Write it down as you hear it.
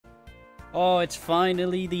Oh, it's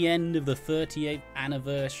finally the end of the 38th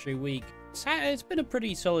anniversary week. It's been a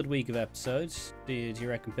pretty solid week of episodes. Do you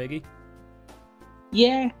reckon, Piggy?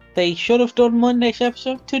 Yeah, they should have done Monday's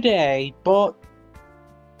episode today, but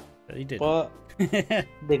They didn't. they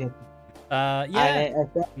didn't. Yeah.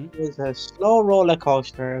 And it was a slow roller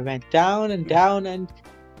coaster. It went down and down, and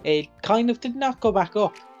it kind of did not go back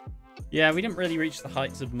up. Yeah, we didn't really reach the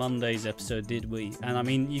heights of Monday's episode, did we? And I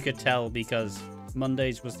mean, you could tell because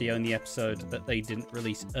Monday's was the only episode that they didn't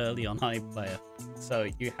release early on iPlayer, so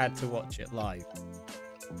you had to watch it live.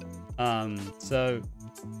 So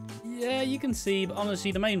yeah, you can see. But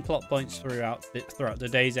honestly, the main plot points throughout the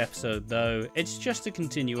day's episode, though, it's just a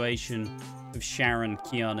continuation of Sharon,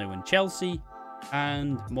 Keanu, and Chelsea,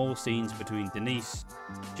 and more scenes between Denise,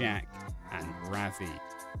 Jack, and Ravi.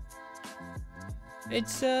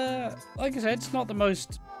 It's like I said, it's not the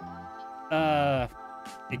most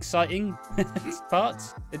exciting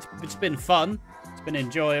parts. It's been fun, it's been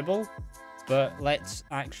enjoyable, but let's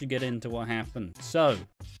actually get into what happened. So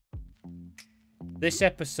this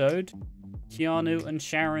episode, Keanu and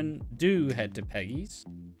Sharon do head to Peggy's,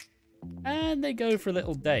 and they go for a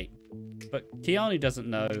little date. But Keanu doesn't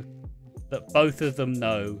know that both of them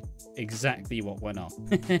know exactly what went on.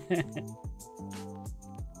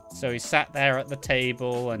 So he sat there at the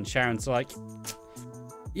table, and Sharon's like,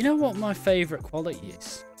 you know what my favourite quality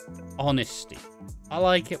is? Honesty. I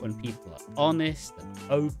like it when people are honest and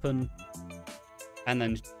open. And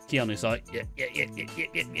then Keanu's like,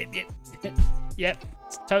 yep,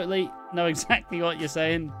 totally know exactly what you're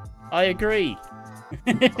saying. I agree.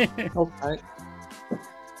 Okay.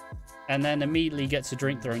 And then immediately gets a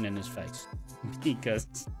drink thrown in his face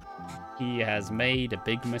because he has made a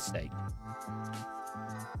big mistake.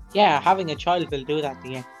 Yeah, having a child will do that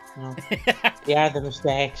to you. Yeah, the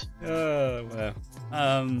mistakes. Oh, well.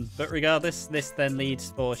 But regardless, this then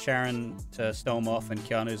leads for Sharon to storm off, and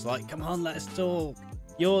Keanu's like, come on, let's talk.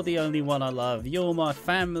 You're the only one I love. You're my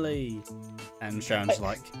family. And Sharon's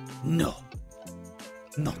like, no,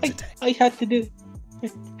 not today. I had to do...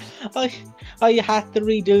 I had to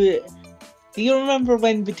redo it. Do you remember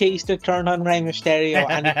when Batista turned on Rey Mysterio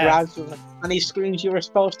and he grabs him and he screams, you were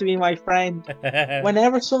supposed to be my friend?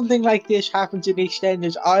 Whenever something like this happens in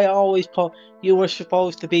EastEnders, I always put, you were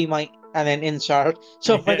supposed to be my... and then insert.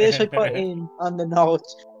 So for this, I put in on the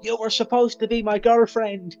notes, you were supposed to be my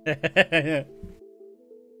girlfriend.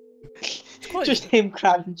 Just him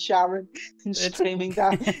grabbing Sharon and screaming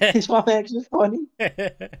that. His mom makes it funny.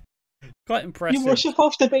 Quite impressive. You were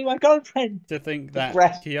supposed to be my girlfriend. To think that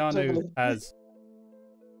Keanu has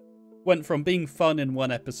went from being fun in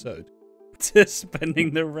one episode to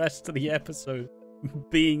spending the rest of the episode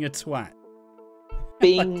being a twat.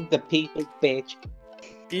 Being the people's bitch.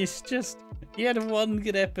 He had one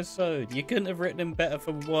good episode. You couldn't have written him better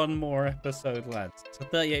for one more episode, lads. It's a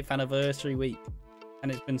 38th anniversary week,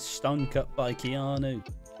 and it's been stunk up by Keanu.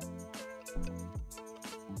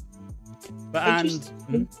 But I just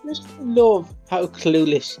love how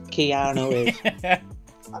clueless Keanu is.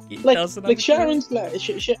 like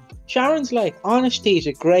Sharon's like, honesty is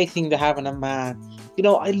a great thing to have in a man. You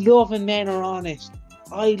know, I love when men are honest.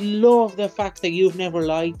 I love the fact that you've never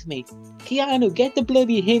lied to me. Keanu, get the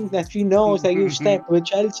bloody hint that she knows that you've slept with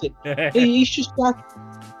Chelsea. He's just like,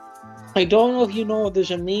 I don't know if you know,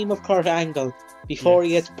 there's a meme of Kurt Angle before he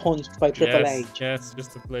gets punched by Triple H. Yes,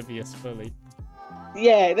 just oblivious fully.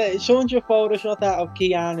 Yeah, someone should Photoshop that of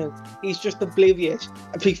Keanu. He's just oblivious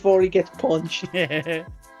before he gets punched. Like,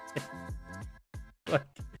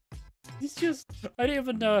 he's just... I don't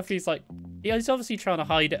even know if he's like... He's obviously trying to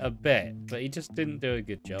hide it a bit, but he just didn't do a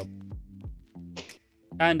good job.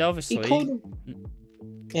 And obviously... He could have...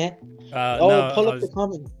 Yeah. Pull up the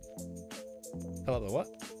comments. Pull up the what?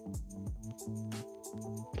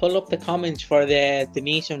 Pull up the comments for the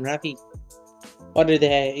Denise and Ravi. What are the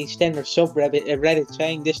Eastenders subreddit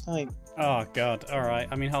saying this time? Oh, God. All right.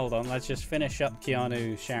 I mean, hold on. Let's just finish up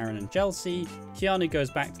Keanu, Sharon, and Chelsea. Keanu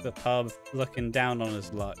goes back to the pub, looking down on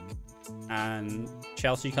his luck. And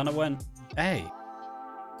Chelsea kind of went, hey,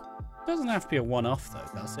 doesn't have to be a one-off,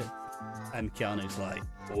 though, does it? And Keanu's like,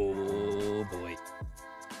 oh, boy.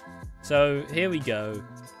 So, here we go.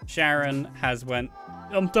 Sharon has went,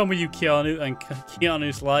 I'm done with you, Keanu. And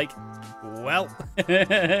Keanu's like, well...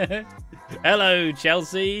 Hello,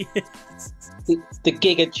 Chelsea. The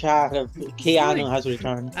Giga chat of Keanu has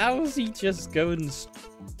returned. How is he just going...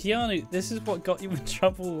 Keanu, this is what got you in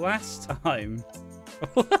trouble last time.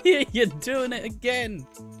 Why are you doing it again?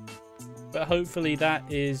 But hopefully that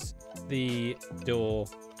is the door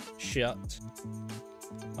shut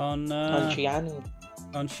on Keanu.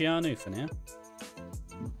 On Keanu for now.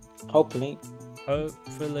 Hopefully.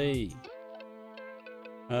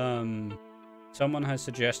 Someone has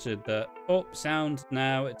suggested that, oh, sound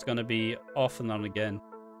now, it's going to be off and on again.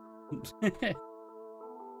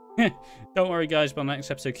 Don't worry, guys, by the next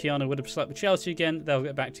episode, Keanu would have slept with Chelsea again. They'll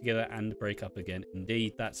get back together and break up again.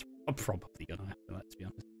 Indeed, that's probably going to happen, let's be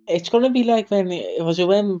honest. It's going to be like was it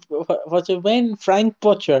when Frank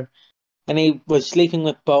Butcher, and he was sleeping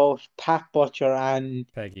with both Pat Butcher and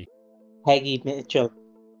Peggy Mitchell.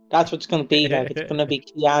 That's what it's going to be like. It's going to be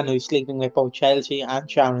Keanu sleeping with both Chelsea and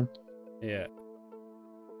Sharon. Yeah.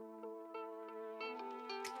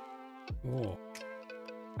 Oh.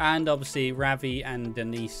 And obviously, Ravi and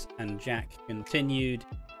Denise and Jack continued.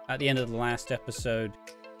 At the end of the last episode,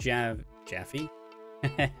 Jaffy?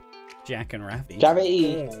 Jack and Ravi.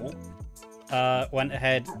 Went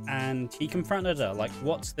ahead and he confronted her, like,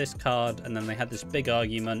 what's this card? And then they had this big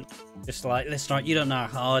argument. Just like, listen, you don't know how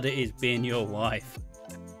hard it is being your wife.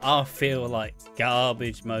 I feel like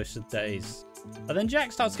garbage most of the days. And then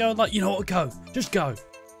Jack starts going like, you know what, go. Just go.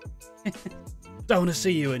 Don't want to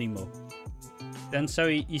see you anymore. And so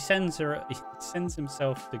he sends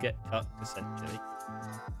himself to get cut, essentially.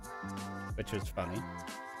 Which was funny.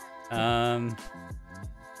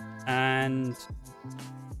 And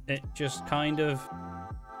it just kind of,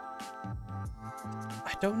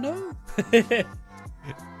 I don't know.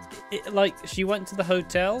 Like, she went to the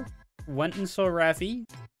hotel, went and saw Ravi,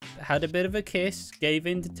 had a bit of a kiss, gave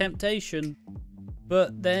in to temptation,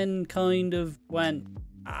 but then kind of went,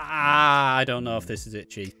 I don't know if this is it,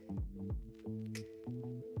 Chief.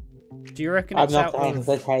 Do you reckon it's out of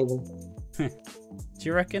the table? Do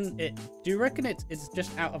you reckon it's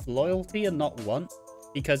just out of loyalty and not want?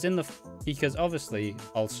 Because obviously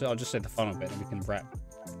I'll just say the final bit and we can wrap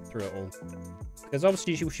through it all. Because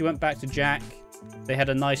obviously she went back to Jack. They had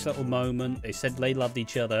a nice little moment. They said they loved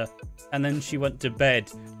each other. And then she went to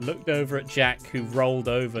bed, looked over at Jack, who rolled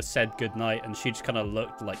over, said goodnight, and she just kind of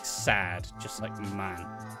looked like sad. Just like, man,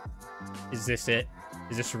 is this it?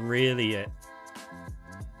 Is this really it?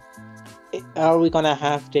 Are we going to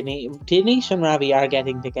have Denise? Denise and Ravi are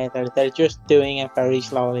getting together. They're just doing it very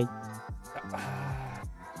slowly.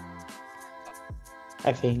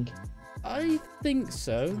 I think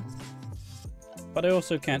so. But I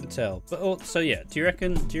also can't tell. But also, yeah, do you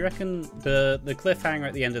reckon the cliffhanger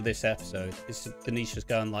at the end of this episode is Denise just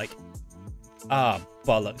going like,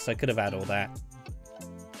 bollocks, I could have had all that.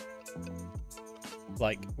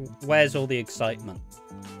 Like, where's all the excitement?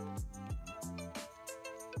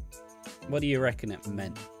 What do you reckon it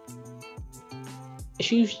meant?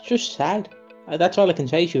 She was just sad. That's all I can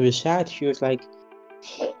say. She was sad. She was like,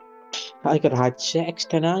 I could have had sex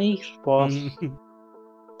tonight, but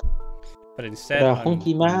instead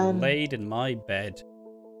I'm laid in my bed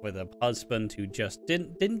with a husband who just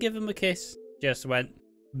didn't give him a kiss, just went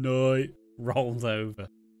night, rolled over.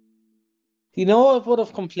 Do you know what would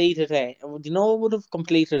have completed it?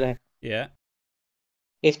 Yeah.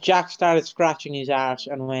 If Jack started scratching his arse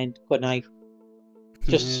and went, good night.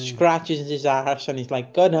 Just scratches his arse and he's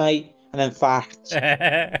like, good night, and then farts.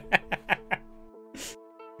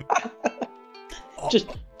 Just,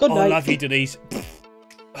 good night. I love you, Denise.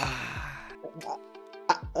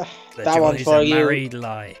 That one's for you. Married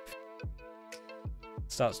life.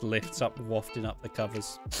 Lifts up, wafting up the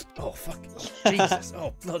covers. Oh, fuck. Jesus.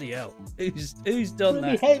 Oh, bloody hell. Who's done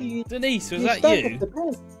that? Denise, was that you?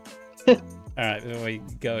 Alright, before we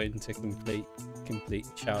go into complete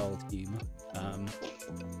child humour.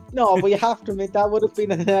 No, but you have to admit, that would have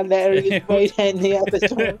been an hilarious way to end the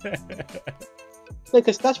episode.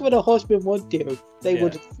 Because that's what a husband would do. They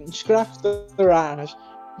would scratch their arse,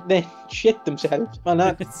 then shit themselves. Well,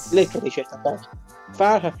 not literally shit themselves.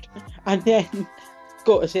 Fart, and then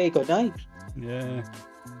go to say goodnight. Yeah.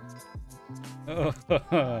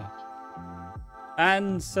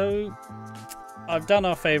 And so, I've done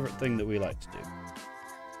our favourite thing that we like to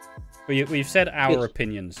do. We've said our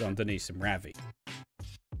opinions on Denise and Ravi.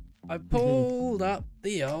 I pulled up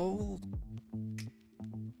the old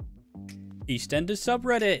Eastenders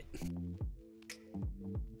subreddit.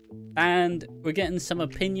 And we're getting some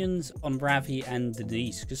opinions on Ravi and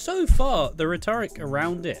Denise. Because so far, the rhetoric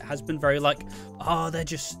around it has been very like, oh,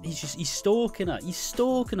 he's stalking her. He's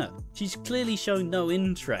stalking her. She's clearly showing no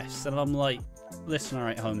interest. And I'm like, listen,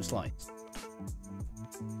 alright, home slice.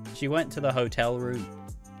 She went to the hotel room,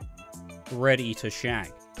 ready to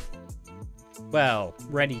shag. Well,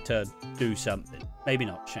 ready to do something. Maybe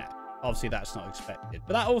not shag. Obviously, that's not expected.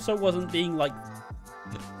 But that also wasn't being like...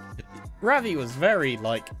 Ravi was very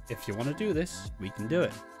like, if you want to do this, we can do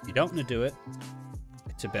it. If you don't want to do it,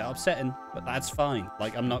 it's a bit upsetting, but that's fine.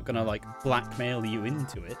 Like, I'm not going to, like, blackmail you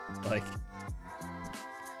into it. Like,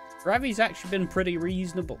 Ravi's actually been pretty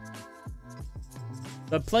reasonable.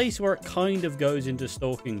 The place where it kind of goes into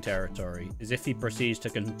stalking territory is if he proceeds to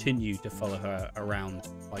continue to follow her around,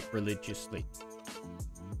 like, religiously.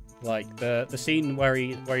 Like, the scene where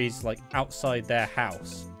he's, like, outside their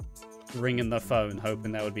house, ringing the phone,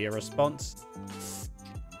 hoping there would be a response.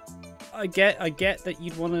 I get that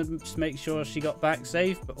you'd want to make sure she got back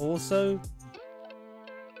safe, but also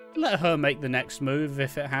let her make the next move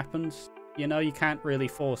if it happens. You know, you can't really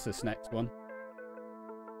force this next one.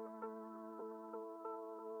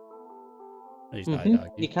 At least I'd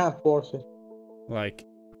argue. You can't force it. Like,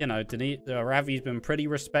 you know, Ravi's been pretty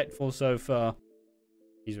respectful so far.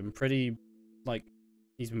 He's been pretty, like,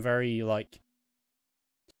 he's been very, like...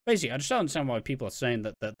 Basically, I just don't understand why people are saying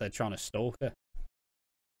that they're trying to stalk her.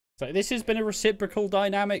 So this has been a reciprocal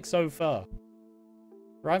dynamic so far.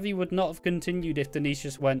 Ravi would not have continued if Denise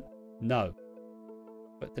just went, no.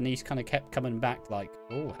 But Denise kind of kept coming back like,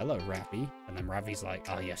 oh, hello, Ravi. And then Ravi's like,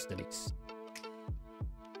 oh, yes, Denise.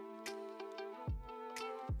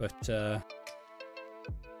 But,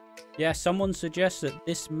 yeah, someone suggests that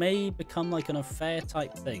this may become like an affair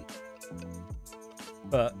type thing.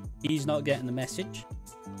 But he's not getting the message.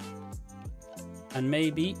 And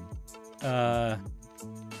maybe it'll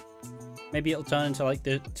turn into like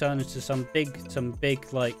some big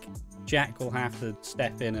like Jack will have to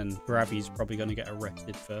step in and Ravi's probably going to get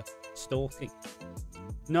arrested for stalking.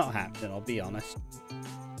 Not happening, I'll be honest.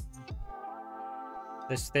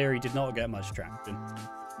 This theory did not get much traction.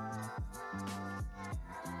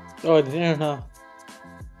 Oh, I didn't know.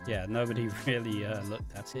 Yeah, nobody really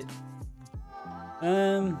looked at it.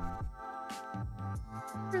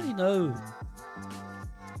 Really no.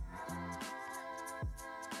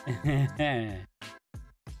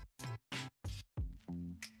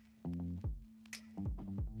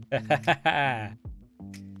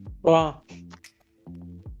 Wow.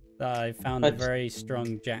 I found a very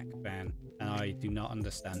strong Jack fan, and I do not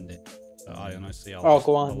understand it. So I honestly,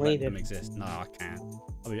 go on, read them it. Exist. No, I can't.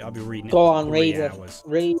 I'll be reading it. Go on, for read 3 it. hours.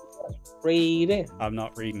 Read it. I'm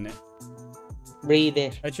not reading it. Read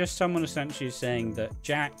it. It's just someone essentially saying that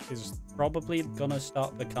Jack is probably gonna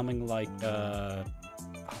start becoming like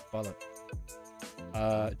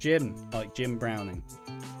Jim, like Jim Browning.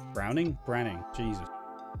 Branning, Jesus.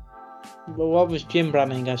 But what was Jim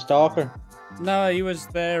Browning, a stalker? No, he was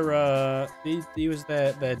their he was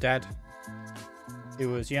their dad. He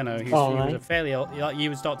was, you know, he was a fairly old, like, he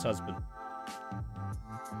was Dot's husband.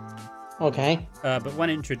 Okay. But when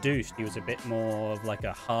introduced, he was a bit more of like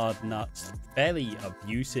a hard nuts, fairly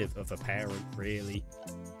abusive of a parent, really.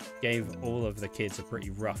 Gave all of the kids a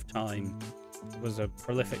pretty rough time. Was a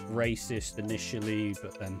prolific racist initially,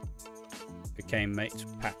 but then became mates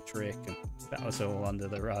with Patrick, and that was all under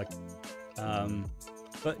the rug.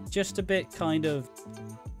 But just a bit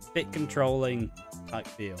bit controlling type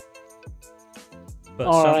feel. But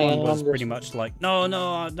someone was pretty much like,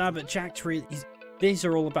 no, but Jack's really... These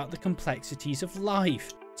are all about the complexities of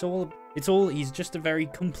life. It's all. He's just a very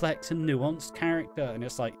complex and nuanced character, and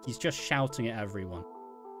it's like he's just shouting at everyone.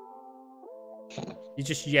 He's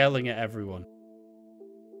just yelling at everyone.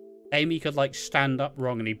 Amy could like stand up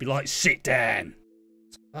wrong, and he'd be like, "Sit down."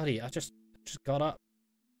 Buddy, I just got up.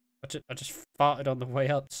 I just farted on the way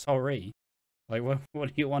up. Sorry. Like, what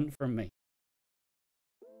do you want from me?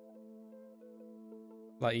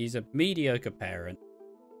 Like, he's a mediocre parent.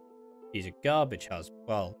 He's a garbage husband.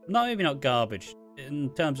 Well, maybe not garbage.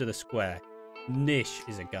 In terms of the square, Nish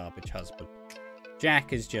is a garbage husband.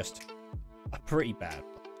 Jack is just a pretty bad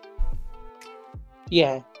one.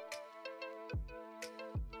 Yeah.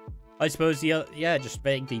 I suppose, yeah, just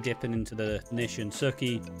vaguely dipping into the Nish and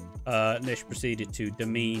Suki. Nish proceeded to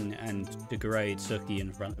demean and degrade Suki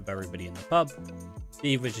in front of everybody in the pub.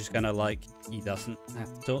 Steve was just kind of like, he doesn't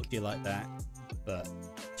have to talk to you like that. But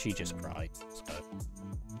she just cried, so...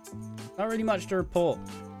 Not really much to report.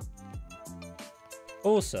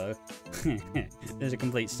 Also, there's a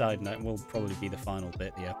complete side note, will probably be the final bit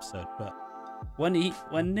of the episode, but when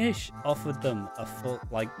Nish offered them a whole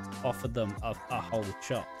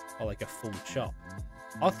chop, or like a full chop,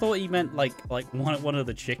 I thought he meant like one of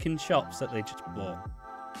the chicken chops that they just bought.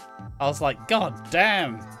 I was like, God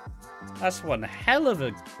damn, that's one hell of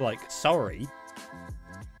a sorry.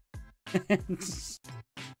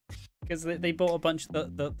 Because they bought a bunch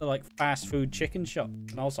of the like fast food chicken shop,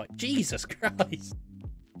 and I was like, Jesus Christ.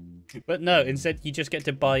 But no, instead you just get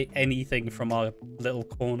to buy anything from our little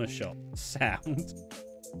corner shop. Sound.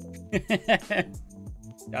 That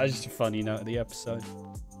was just a funny note of the episode.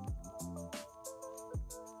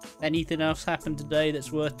 Anything else happened today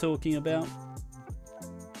that's worth talking about?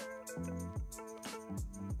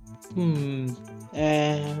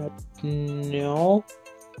 No.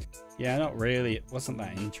 Yeah, not really. It wasn't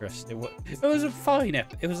that interesting. It was a fine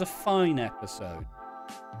episode,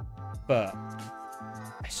 but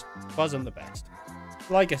it wasn't the best.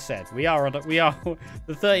 Like I said, we are the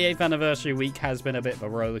 38th anniversary week has been a bit of a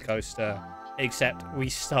roller coaster, except we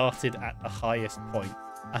started at the highest point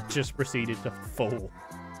and just proceeded to fall.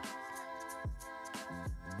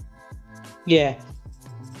 Yeah.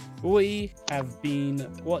 We have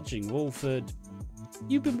been watching Walford.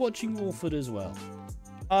 You've been watching Walford as well.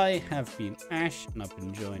 I have been Ash, and I've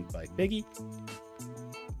been joined by Biggie.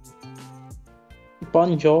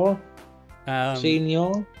 Bonjour.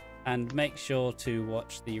 Senior. And make sure to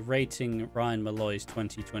watch the Rating Ryan Malloy's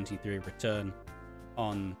 2023 return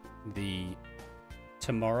on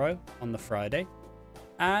tomorrow, on the Friday.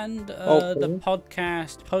 And the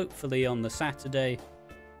podcast, hopefully on the Saturday,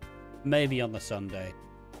 maybe on the Sunday.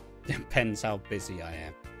 Depends how busy I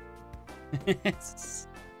am.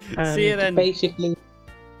 See you then.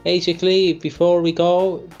 Basically, before we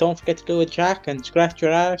go, don't forget to do a jack and scratch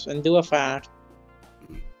your ass and do a fart.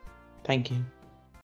 Thank you.